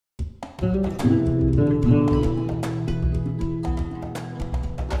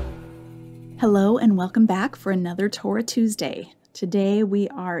Hello and welcome back for another Torah Tuesday. Today we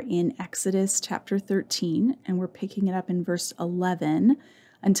are in Exodus chapter 13 and we're picking it up in verse 11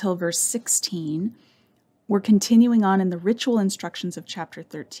 until verse 16. We're continuing on in the ritual instructions of chapter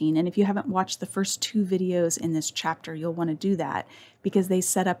 13, and if you haven't watched the first two videos in this chapter, you'll want to do that because they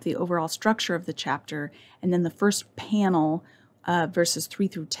set up the overall structure of the chapter, and then the first panel, verses 3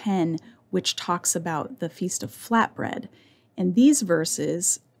 through 10, which talks about the Feast of Flatbread. And these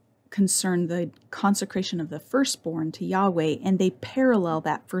verses concern the consecration of the firstborn to Yahweh, and they parallel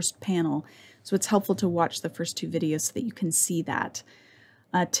that first panel. So it's helpful to watch the first two videos so that you can see that.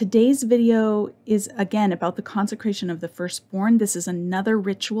 Today's video is again about the consecration of the firstborn. This is another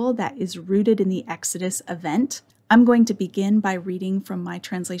ritual that is rooted in the Exodus event. I'm going to begin by reading from my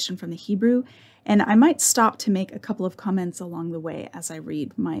translation from the Hebrew, and I might stop to make a couple of comments along the way as I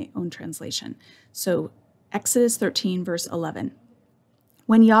read my own translation. So Exodus 13 verse 11.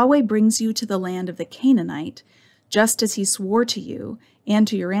 When Yahweh brings you to the land of the Canaanite, just as he swore to you and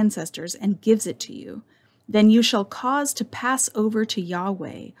to your ancestors, and gives it to you, then you shall cause to pass over to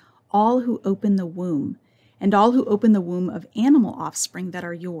Yahweh all who open the womb, and all who open the womb of animal offspring that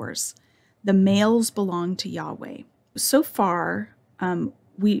are yours. The males belong to Yahweh. So far,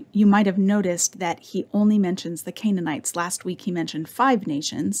 you might have noticed that he only mentions the Canaanites. Last week he mentioned 5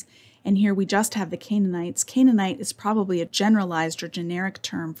 nations, and here we just have the Canaanites. Canaanite is probably a generalized or generic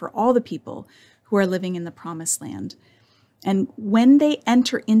term for all the people who are living in the Promised Land. And when they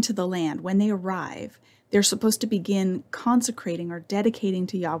enter into the land, when they arrive, they're supposed to begin consecrating or dedicating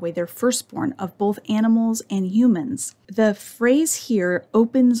to Yahweh their firstborn of both animals and humans. The phrase here,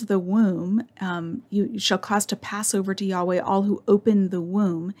 opens the womb, you shall cause to pass over to Yahweh all who open the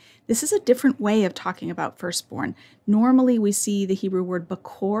womb. This is a different way of talking about firstborn. Normally we see the Hebrew word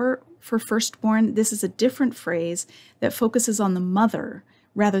bakor for firstborn. This is a different phrase that focuses on the mother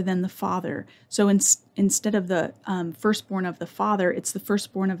rather than the father. So instead of the firstborn of the father, it's the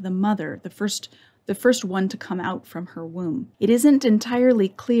firstborn of the mother, the first one to come out from her womb. It isn't entirely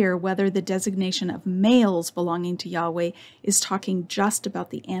clear whether the designation of males belonging to Yahweh is talking just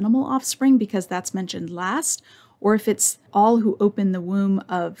about the animal offspring, because that's mentioned last, or if it's all who open the womb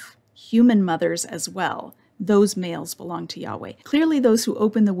of human mothers as well. Those males belong to Yahweh. Clearly those who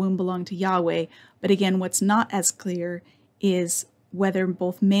open the womb belong to Yahweh, but again, what's not as clear is whether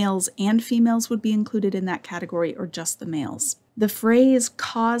both males and females would be included in that category or just the males. The phrase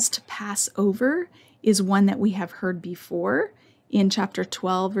cause to pass over is one that we have heard before in chapter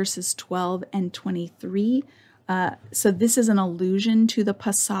 12, verses 12 and 23. So this is an allusion to the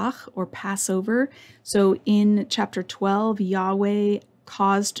Pasach or Passover. So in chapter 12, Yahweh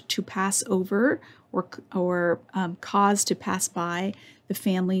caused to pass over or caused to pass by the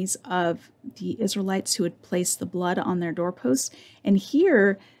families of the Israelites who had placed the blood on their doorposts. And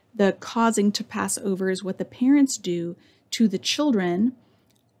here, the causing to pass over is what the parents do to the children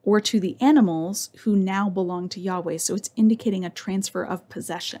or to the animals who now belong to Yahweh. So it's indicating a transfer of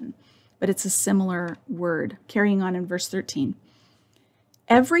possession, but it's a similar word. Carrying on in verse 13.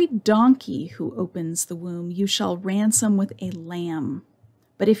 Every donkey who opens the womb you shall ransom with a lamb.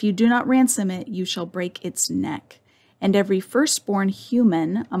 But if you do not ransom it, you shall break its neck. And every firstborn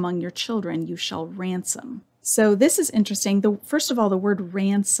human among your children you shall ransom. So this is interesting. First of all, the word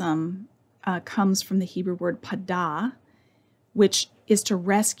ransom comes from the Hebrew word padah, which is to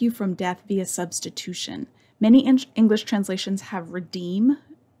rescue from death via substitution. Many English translations have redeem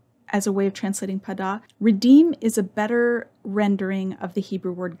as a way of translating padah. Redeem is a better rendering of the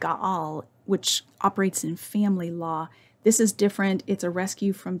Hebrew word ga'al, which operates in family law. This is different. It's a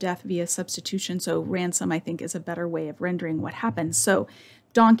rescue from death via substitution. So ransom, I think, is a better way of rendering what happens. So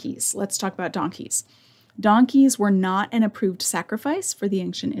donkeys, let's talk about donkeys. Donkeys were not an approved sacrifice for the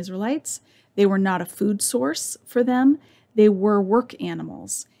ancient Israelites. They were not a food source for them. They were work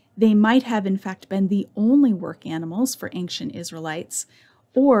animals. They might have, in fact, been the only work animals for ancient Israelites.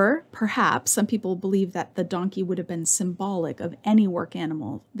 Or perhaps some people believe that the donkey would have been symbolic of any work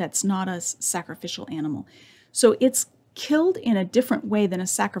animal that's not a sacrificial animal. So it's killed in a different way than a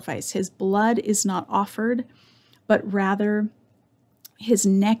sacrifice. His blood is not offered, but rather his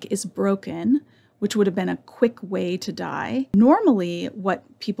neck is broken, which would have been a quick way to die. Normally, what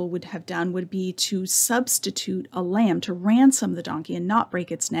people would have done would be to substitute a lamb, to ransom the donkey and not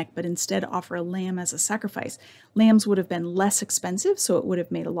break its neck, but instead offer a lamb as a sacrifice. Lambs would have been less expensive, so it would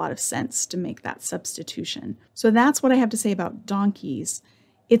have made a lot of sense to make that substitution. So that's what I have to say about donkeys.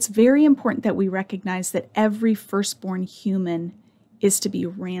 It's very important that we recognize that every firstborn human is to be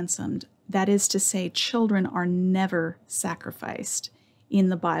ransomed. That is to say, children are never sacrificed in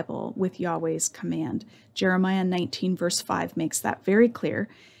the Bible with Yahweh's command. Jeremiah 19 verse 5 makes that very clear.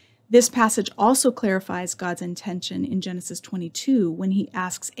 This passage also clarifies God's intention in Genesis 22 when he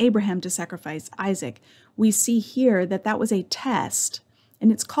asks Abraham to sacrifice Isaac. We see here that that was a test,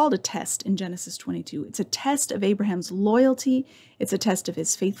 and it's called a test in Genesis 22. It's a test of Abraham's loyalty. It's a test of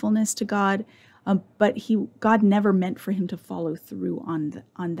his faithfulness to God, but God never meant for him to follow through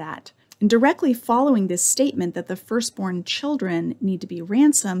on that. And directly following this statement that the firstborn children need to be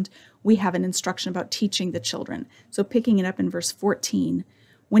ransomed, we have an instruction about teaching the children. So picking it up in verse 14,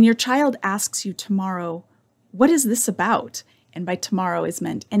 when your child asks you tomorrow, what is this about? And by tomorrow is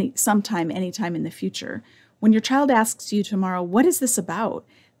meant anytime in the future. When your child asks you tomorrow, what is this about?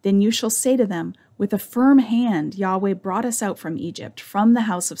 Then you shall say to them, with a firm hand, Yahweh brought us out from Egypt, from the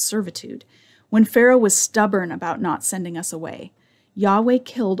house of servitude, when Pharaoh was stubborn about not sending us away. Yahweh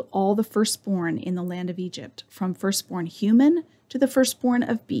killed all the firstborn in the land of Egypt, from firstborn human to the firstborn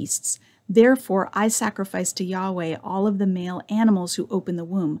of beasts. Therefore, I sacrifice to Yahweh all of the male animals who open the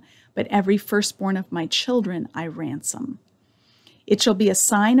womb, but every firstborn of my children I ransom. It shall be a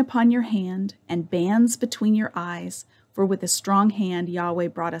sign upon your hand and bands between your eyes, for with a strong hand Yahweh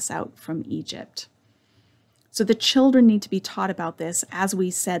brought us out from Egypt. So the children need to be taught about this. As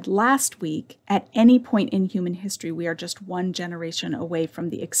we said last week, at any point in human history, we are just one generation away from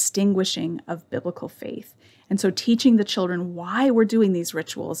the extinguishing of biblical faith. And so teaching the children why we're doing these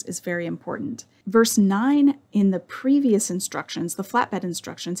rituals is very important. Verse 9 in the previous instructions, the flatbed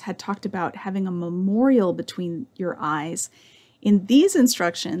instructions, had talked about having a memorial between your eyes. In these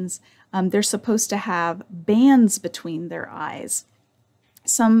instructions, they're supposed to have bands between their eyes.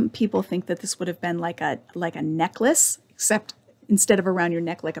 Some people think that this would have been like a necklace, except instead of around your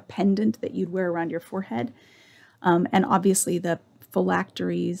neck, like a pendant that you'd wear around your forehead. And obviously the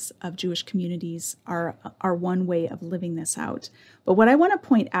phylacteries of Jewish communities are one way of living this out. But what I want to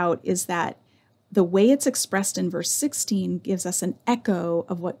point out is that the way it's expressed in verse 16 gives us an echo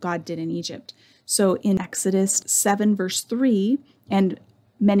of what God did in Egypt. So in Exodus 7 verse 3 and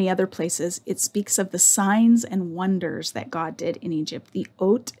many other places, it speaks of the signs and wonders that God did in Egypt, the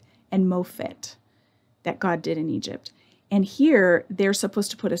Ot and Mofet that God did in Egypt. And here they're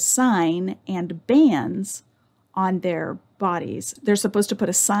supposed to put a sign and bands on their bodies. They're supposed to put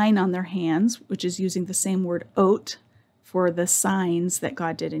a sign on their hands, which is using the same word Ot for the signs that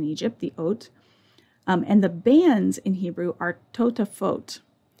God did in Egypt, the Ot. And the bands in Hebrew are totafot.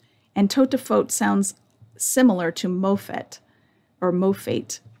 And totafot sounds similar to Mofet or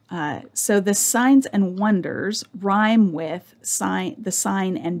Mofet. So the signs and wonders rhyme with the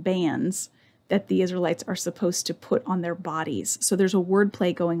sign and bands that the Israelites are supposed to put on their bodies. So there's a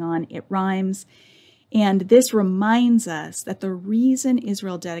wordplay going on. It rhymes. And this reminds us that the reason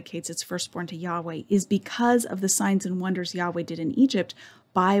Israel dedicates its firstborn to Yahweh is because of the signs and wonders Yahweh did in Egypt,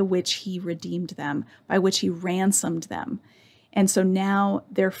 by which he redeemed them, by which he ransomed them. And so now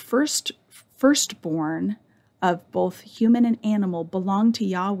their firstborn of both human and animal belong to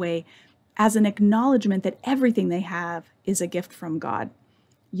Yahweh as an acknowledgement that everything they have is a gift from God.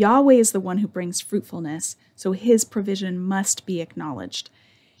 Yahweh is the one who brings fruitfulness, so his provision must be acknowledged.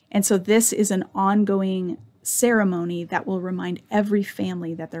 And so this is an ongoing ceremony that will remind every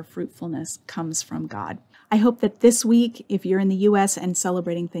family that their fruitfulness comes from God. I hope that this week, if you're in the U.S. and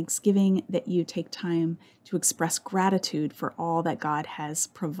celebrating Thanksgiving, that you take time to express gratitude for all that God has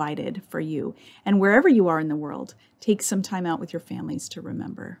provided for you. And wherever you are in the world, take some time out with your families to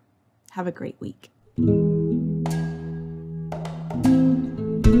remember. Have a great week.